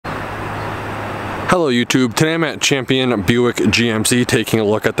Hello YouTube, today I'm at Champion Buick GMC taking a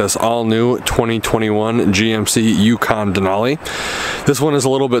look at this all-new 2021 GMC Yukon Denali. This one is a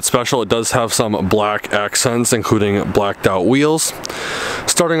little bit special. It does have some black accents, including blacked out wheels.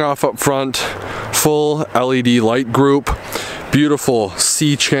 Starting off up front, full LED light group, beautiful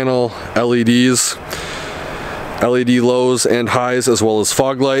C-channel LEDs, LED lows and highs as well as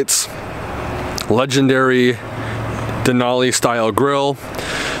fog lights, legendary Denali style grille.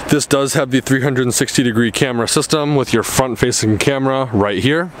 This does have the 360-degree camera system with your front-facing camera right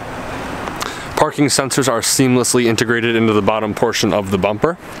here. Parking sensors are seamlessly integrated into the bottom portion of the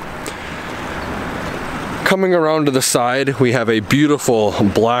bumper. Coming around to the side, we have a beautiful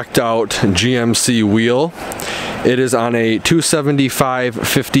blacked out GMC wheel. It is on a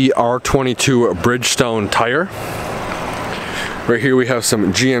 275/50 R22 Bridgestone tire. Right here we have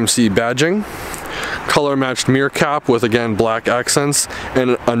some GMC badging. Color matched mirror cap with again black accents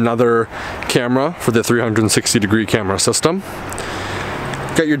and another camera for the 360-degree camera system.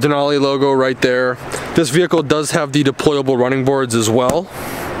 Got your Denali logo right there. This vehicle does have the deployable running boards as well.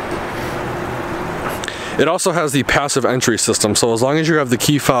 It also has the passive entry system, so as long as you have the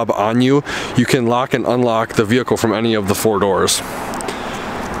key fob on you, you can lock and unlock the vehicle from any of the four doors.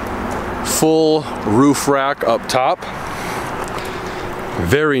 Full roof rack up top.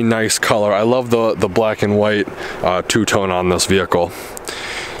 Very nice color. I love the black and white two-tone on this vehicle.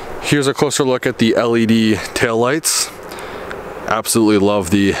 Here's a closer look at the LED taillights. Absolutely love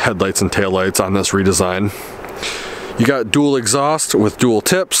the headlights and taillights on this redesign. You got dual exhaust with dual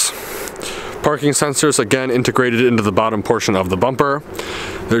tips. Parking sensors again integrated into the bottom portion of the bumper.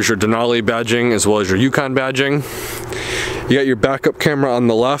 There's your Denali badging as well as your Yukon badging. You got your backup camera on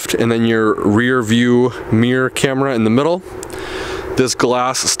the left and then your rear view mirror camera in the middle. This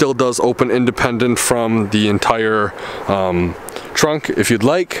glass still does open independent from the entire trunk if you'd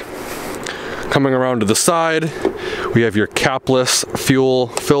like. Coming around to the side, we have your capless fuel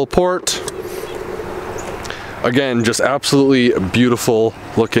fill port. Again, just absolutely beautiful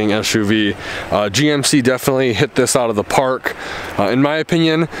looking SUV. GMC definitely hit this out of the park. In my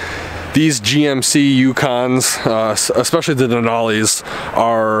opinion, these GMC Yukons, especially the Denalis,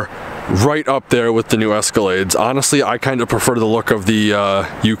 are right up there with the new Escalades. Honestly, I kind of prefer the look of the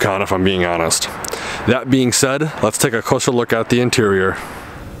Yukon if I'm being honest. That being said, let's take a closer look at the interior.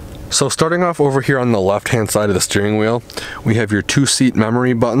 So starting off over here on the left hand side of the steering wheel, we have your two-seat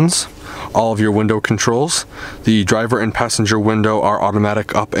memory buttons, all of your window controls. The driver and passenger window are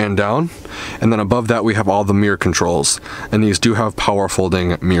automatic up and down, and then above that we have all the mirror controls, and these do have power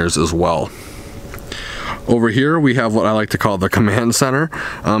folding mirrors as well. Over here we have what I like to call the command center.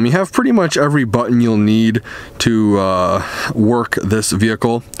 You have pretty much every button you'll need to work this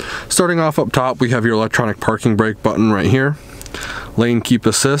vehicle. Starting off up top, we have your electronic parking brake button right here, lane keep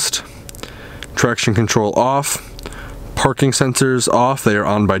assist, traction control off, parking sensors off, they are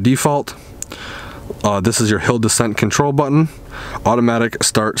on by default. This is your hill descent control button, automatic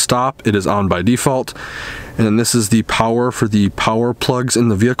start stop, it is on by default. And then this is the power for the power plugs in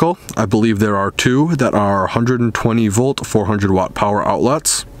the vehicle. I believe there are two that are 120 volt 400 watt power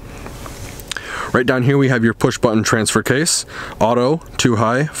outlets. Right down here we have your push button transfer case, auto, 2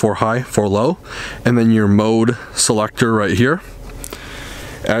 high, 4 low, and then your mode selector right here.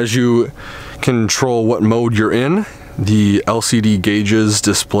 As you control what mode you're in, the LCD gauges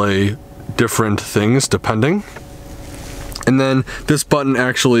display different things depending. And then this button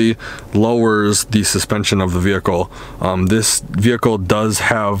actually lowers the suspension of the vehicle. This vehicle does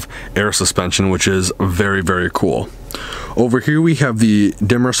have air suspension, which is very, very cool. Over here we have the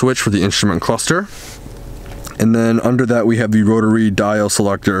dimmer switch for the instrument cluster. And then under that we have the rotary dial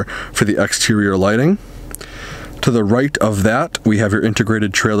selector for the exterior lighting. To the right of that we have your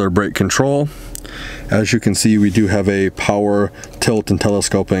integrated trailer brake control. As you can see, we do have a power tilt and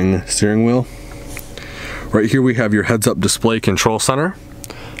telescoping steering wheel. Right here we have your heads-up display control center.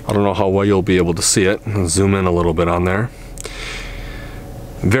 I don't know how well you'll be able to see it. I'll zoom in a little bit on there.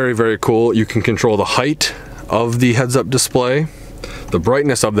 Very, very cool. You can control the height of the heads-up display, the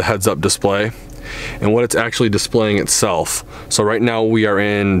brightness of the heads-up display, and what it's actually displaying itself. So right now we are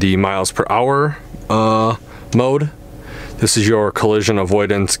in the miles per hour mode. This is your collision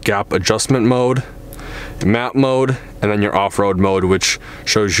avoidance gap adjustment mode, map mode, and then your off-road mode, which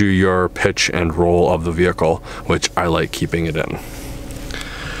shows you your pitch and roll of the vehicle, which I like keeping it in.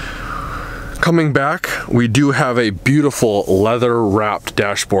 Coming back, we do have a beautiful leather wrapped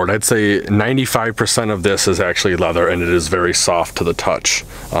dashboard. I'd say 95% of this is actually leather, and it is very soft to the touch.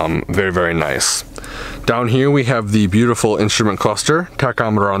 Very, very nice. Down here we have the beautiful instrument cluster,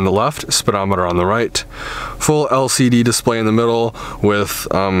 tachometer on the left, speedometer on the right, full LCD display in the middle with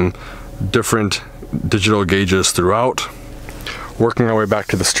different digital gauges throughout. Working our way back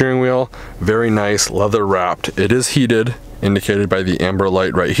to the steering wheel, very nice, leather wrapped. It is heated, indicated by the amber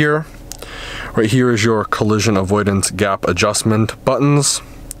light right here. Right here is your collision avoidance gap adjustment buttons.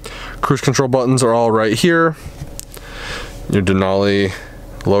 Cruise control buttons are all right here. Your Denali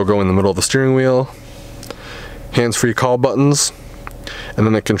logo in the middle of the steering wheel. Hands-free call buttons, and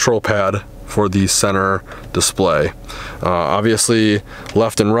then the control pad for the center display. Obviously,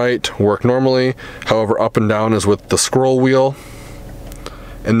 left and right work normally. However, up and down is with the scroll wheel.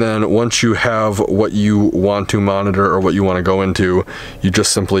 And then once you have what you want to monitor or what you want to go into, you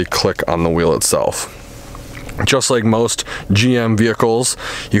just simply click on the wheel itself. Just like most GM vehicles,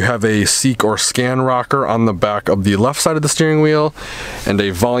 you have a seek or scan rocker on the back of the left side of the steering wheel and a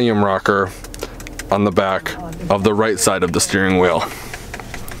volume rocker on the back of the right side of the steering wheel.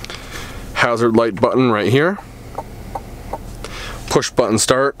 Hazard light button right here. Push button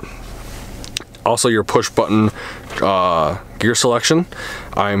start. Also your push button gear selection.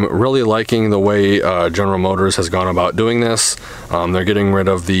 I'm really liking the way General Motors has gone about doing this. They're getting rid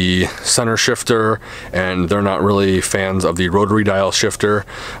of the center shifter, and they're not really fans of the rotary dial shifter.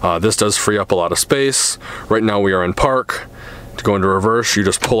 This does free up a lot of space. Right now we are in park. To go into reverse, you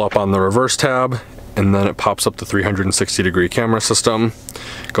just pull up on the reverse tab, and then it pops up the 360-degree camera system.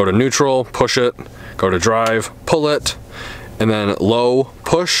 Go to neutral, push it, go to drive, pull it, and then low,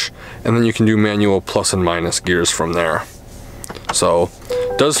 push, and then you can do manual plus and minus gears from there. So,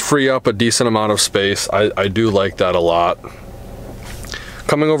 does free up a decent amount of space. I do like that a lot.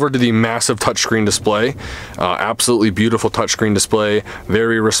 Coming over to the massive touchscreen display, absolutely beautiful touchscreen display,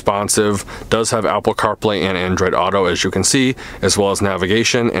 very responsive, does have Apple CarPlay and Android Auto as you can see, as well as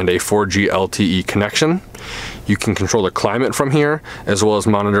navigation and a 4G LTE connection. You can control the climate from here, as well as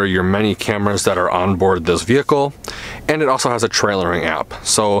monitor your many cameras that are on board this vehicle, and it also has a trailering app.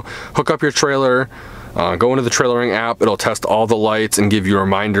 So hook up your trailer, go into the trailering app, it'll test all the lights and give you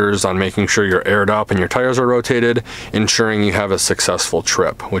reminders on making sure you're aired up and your tires are rotated, ensuring you have a successful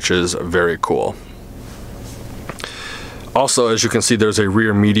trip, which is very cool. Also, as you can see, there's a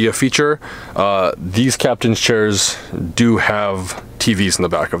rear media feature. These captain's chairs do have TVs in the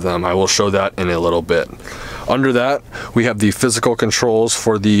back of them. I will show that in a little bit. Under that, we have the physical controls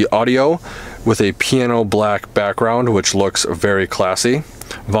for the audio with a piano black background, which looks very classy.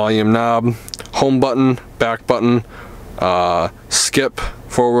 Volume knob, home button, back button, skip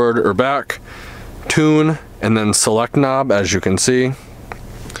forward or back, tune, and then select knob, as you can see.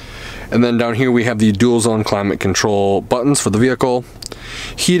 And then down here we have the dual zone climate control buttons for the vehicle,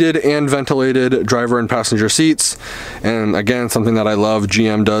 heated and ventilated driver and passenger seats. And again, something that I love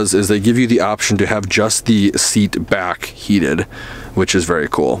GM does is they give you the option to have just the seat back heated, which is very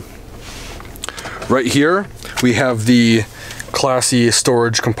cool. Right here we have the classy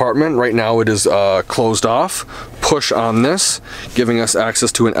storage compartment. Right now it is closed off. Push on this, giving us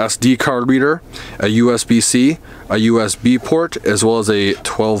access to an SD card reader, a USB-C, a USB port, as well as a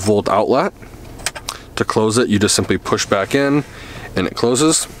 12-volt outlet. To close it, you just simply push back in and it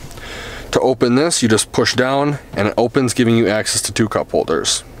closes. To open this, you just push down and it opens, giving you access to 2 cup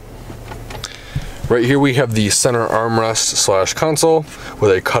holders. Right here we have the center armrest slash console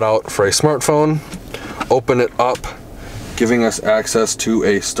with a cutout for a smartphone. Open it up, giving us access to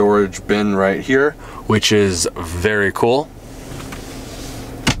a storage bin right here, which is very cool.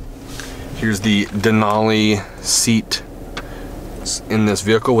 Here's the Denali seat in this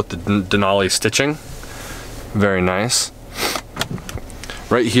vehicle with the Denali stitching. Very nice.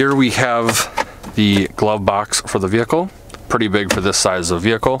 Right here we have the glove box for the vehicle. Pretty big for this size of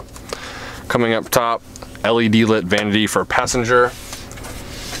vehicle. Coming up top, LED lit vanity for passenger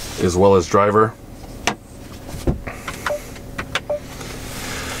as well as driver.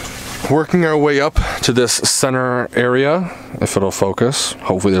 Working our way up to this center area, if it'll focus.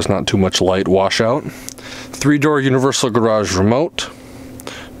 Hopefully there's not too much light washout. 3-door universal garage remote.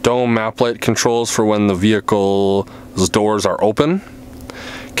 Dome map light controls for when the vehicle's doors are open.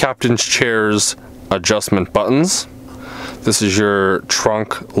 Captain's chairs adjustment buttons. This is your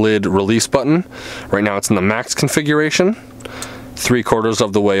trunk lid release button. Right now it's in the max configuration. 3/4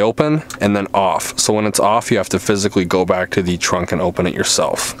 of the way open and then off. So when it's off, you have to physically go back to the trunk and open it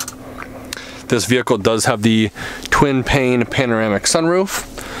yourself. This vehicle does have the twin pane panoramic sunroof.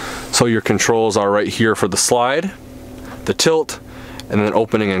 So your controls are right here for the slide, the tilt, and then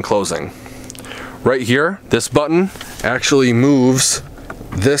opening and closing. Right here, this button actually moves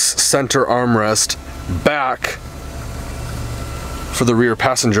this center armrest back for the rear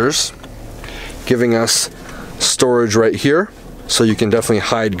passengers, giving us storage right here. so you can definitely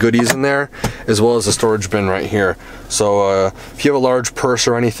hide goodies in there, as well as a storage bin right here. So if you have a large purse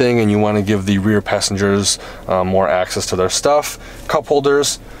or anything and you want to give the rear passengers more access to their stuff, cup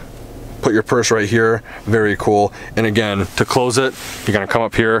holders, put your purse right here, very cool. And again, to close it, you're gonna come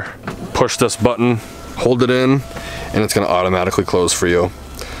up here, push this button, hold it in, and it's gonna automatically close for you.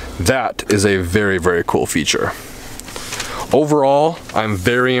 That is a very, very cool feature. Overall, I'm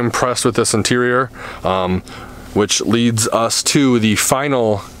very impressed with this interior, which leads us to the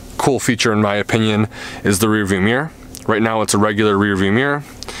final cool feature, in my opinion, is the rear view mirror. Right now it's a regular rear view mirror.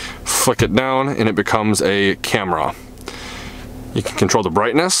 Flick it down and it becomes a camera. You can control the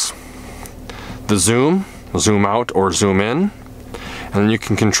brightness, the zoom out or zoom in, and then you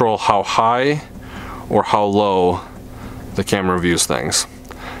can control how high or how low the camera views things.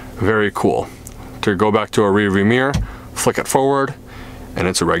 Very cool. To go back to a rear view mirror, flick it forward, and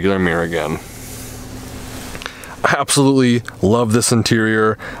it's a regular mirror again. I absolutely love this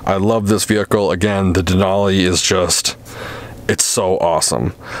interior. I love this vehicle. Again, the Denali is just, it's so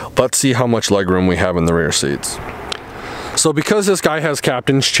awesome. Let's see how much legroom we have in the rear seats. So because this guy has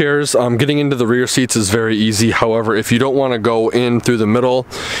captain's chairs, getting into the rear seats is very easy. However, if you don't want to go in through the middle,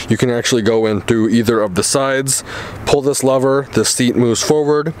 you can actually go in through either of the sides. Pull this lever, the seat moves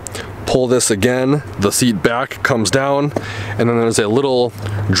forward. Pull this again, the seat back comes down, and then there's a little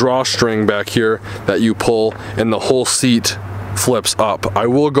drawstring back here that you pull and the whole seat flips up. I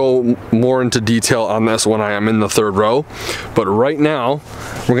will go more into detail on this when I am in the third row, but right now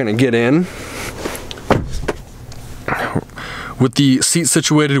we're gonna get in. With the seat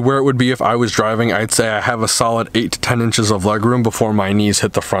situated where it would be if I was driving, I'd say I have a solid 8 to 10 inches of legroom before my knees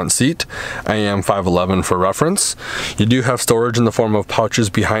hit the front seat. I am 5'11" for reference. You do have storage in the form of pouches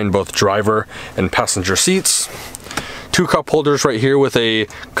behind both driver and passenger seats. 2 cup holders right here with a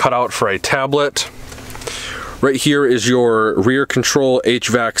cutout for a tablet. Right here is your rear control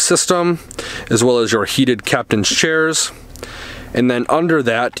HVAC system, as well as your heated captain's chairs. And then under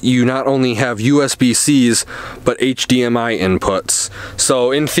that, you not only have USB-Cs, but HDMI inputs.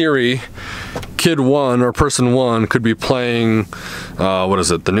 So in theory, kid 1 or person 1 could be playing, what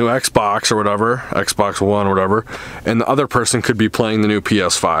is it, the new Xbox or whatever, Xbox One or whatever, and the other person could be playing the new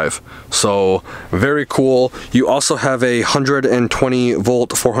PS5. So very cool. You also have a 120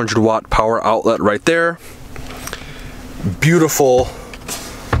 volt, 400 watt power outlet right there. Beautiful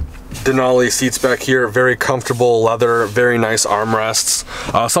Denali seats back here, very comfortable leather, very nice armrests.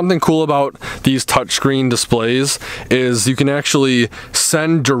 Something cool about these touchscreen displays is you can actually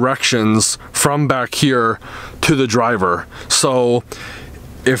send directions from back here to the driver. So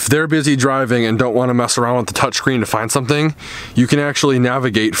if they're busy driving and don't want to mess around with the touchscreen to find something, you can actually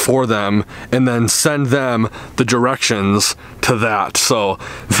navigate for them and then send them the directions to that. So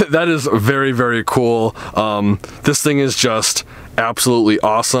that is very, very cool. This thing is just absolutely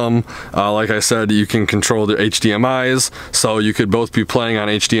awesome. Like I said, you can control the HDMIs, so you could both be playing on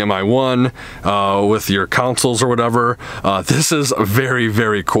HDMI 1 with your consoles or whatever. This is very,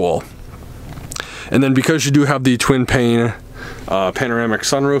 very cool. And then because you do have the twin pane panoramic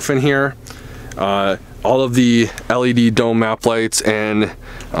sunroof in here, all of the LED dome map lights and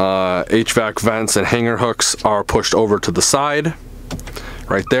HVAC vents and hanger hooks are pushed over to the side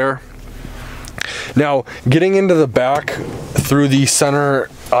right there. Now, getting into the back through the center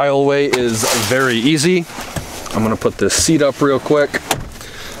aisleway is very easy. I'm gonna put this seat up real quick.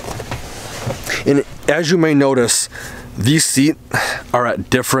 And as you may notice, these seats are at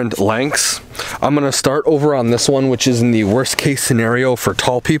different lengths. I'm gonna start over on this one, which is in the worst case scenario for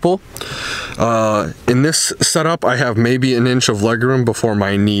tall people. In this setup, I have maybe an inch of legroom before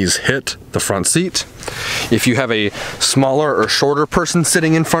my knees hit the front seat. If you have a smaller or shorter person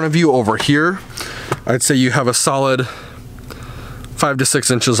sitting in front of you over here, I'd say you have a solid 5 to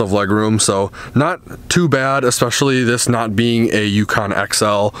 6 inches of legroom, so not too bad, especially this not being a Yukon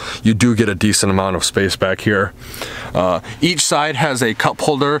XL. You do get a decent amount of space back here. Each side has a cup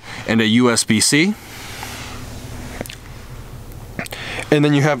holder and a USB-C. And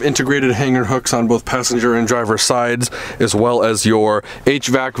then you have integrated hanger hooks on both passenger and driver sides, as well as your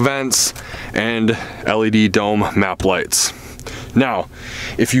HVAC vents and LED dome map lights. Now,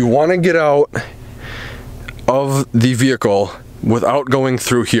 if you want to get out of the vehicle without going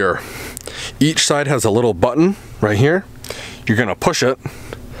through here, each side has a little button right here. You're gonna push it.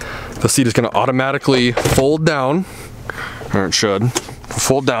 The seat is gonna automatically fold down, or it should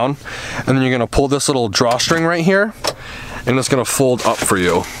fold down, and then you're gonna pull this little drawstring right here, and it's gonna fold up for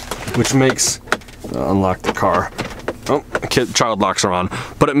you, which makes, unlock the car. Oh, child locks are on,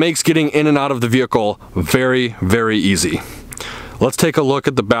 but it makes getting in and out of the vehicle very, very easy. Let's take a look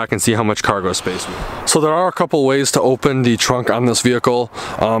at the back and see how much cargo space we have. So there are a couple ways to open the trunk on this vehicle.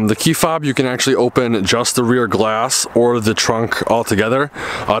 The key fob, you can actually open just the rear glass or the trunk altogether.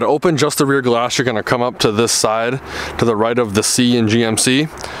 To open just the rear glass, you're gonna come up to this side, to the right of the C in GMC,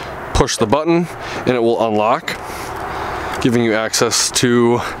 push the button, and it will unlock, giving you access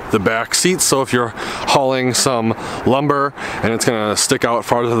to the back seats. So if you're hauling some lumber and it's gonna stick out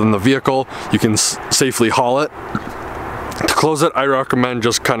farther than the vehicle, you can safely haul it. To close it, I recommend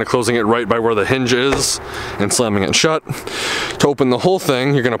just kind of closing it right by where the hinge is and slamming it shut. To open the whole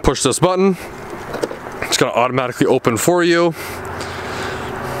thing, you're gonna push this button. It's gonna automatically open for you.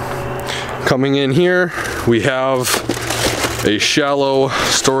 Coming in here, we have a shallow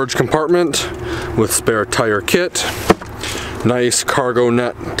storage compartment with spare tire kit. Nice cargo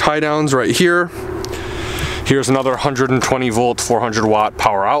net tie downs right here. Here's another 120 volt, 400 watt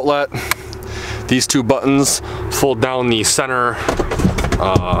power outlet. These two buttons fold down the center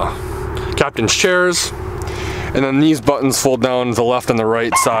captain's chairs, and then these buttons fold down the left and the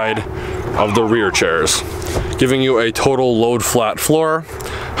right side of the rear chairs, giving you a total load flat floor.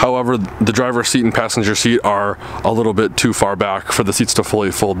 However, the driver's seat and passenger seat are a little bit too far back for the seats to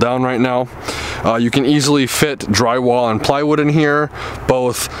fully fold down right now. You can easily fit drywall and plywood in here,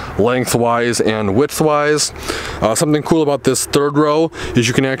 both lengthwise and widthwise. Something cool about this third row is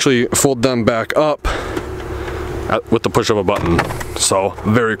you can actually fold them back up with the push of a button. So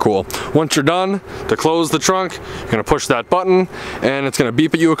very cool. Once you're done, to close the trunk, you're gonna push that button and it's gonna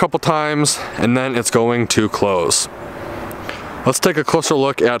beep at you a couple times and then it's going to close. Let's take a closer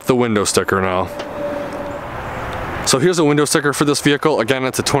look at the window sticker now. So here's a window sticker for this vehicle. Again,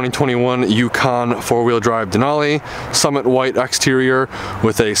 it's a 2021 Yukon four-wheel drive Denali, Summit white exterior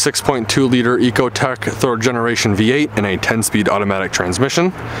with a 6.2 liter Ecotec 3rd generation V8 and a 10-speed automatic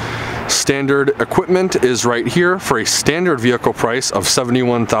transmission. Standard equipment is right here for a standard vehicle price of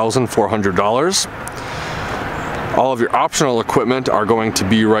 $71,400. All of your optional equipment are going to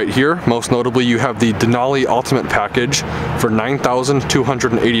be right here. Most notably, you have the Denali Ultimate Package for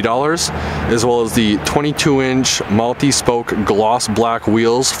 $9,280, as well as the 22-inch multi-spoke gloss black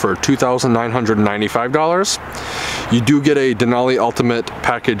wheels for $2,995. You do get a Denali Ultimate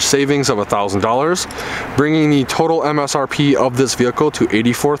Package savings of $1,000, bringing the total MSRP of this vehicle to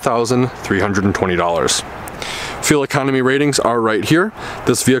 $84,320. Fuel economy ratings are right here.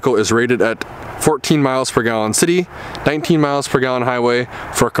 This vehicle is rated at 14 miles per gallon city, 19 miles per gallon highway,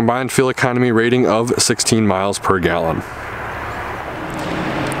 for a combined fuel economy rating of 16 miles per gallon.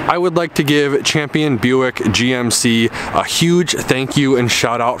 I would like to give Champion Buick GMC a huge thank you and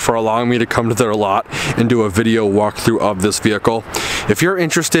shout out for allowing me to come to their lot and do a video walkthrough of this vehicle. If you're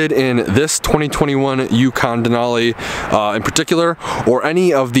interested in this 2021 Yukon Denali in particular, or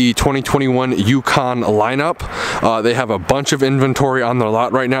any of the 2021 Yukon lineup, they have a bunch of inventory on their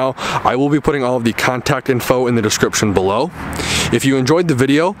lot right now. I will be putting all of the contact info in the description below. If you enjoyed the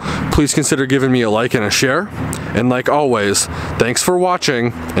video, please consider giving me a like and a share. And like always, thanks for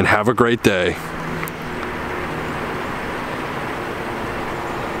watching and have a great day.